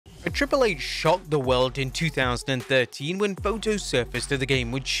Triple H shocked the world in 2013 when photos surfaced of the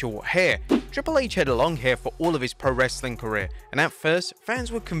game with short hair. Triple H had long hair for all of his pro wrestling career, and at first,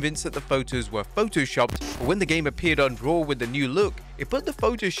 fans were convinced that the photos were photoshopped, but when the game appeared on Raw with the new look, it put the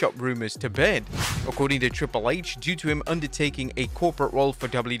Photoshop rumors to bed. According to Triple H, due to him undertaking a corporate role for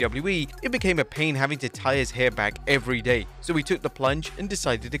WWE, it became a pain having to tie his hair back every day, so he took the plunge and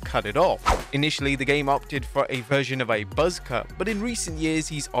decided to cut it off. Initially, the game opted for a version of a buzz cut, but in recent years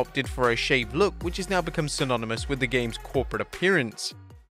he's opted for a shaved look, which has now become synonymous with the game's corporate appearance.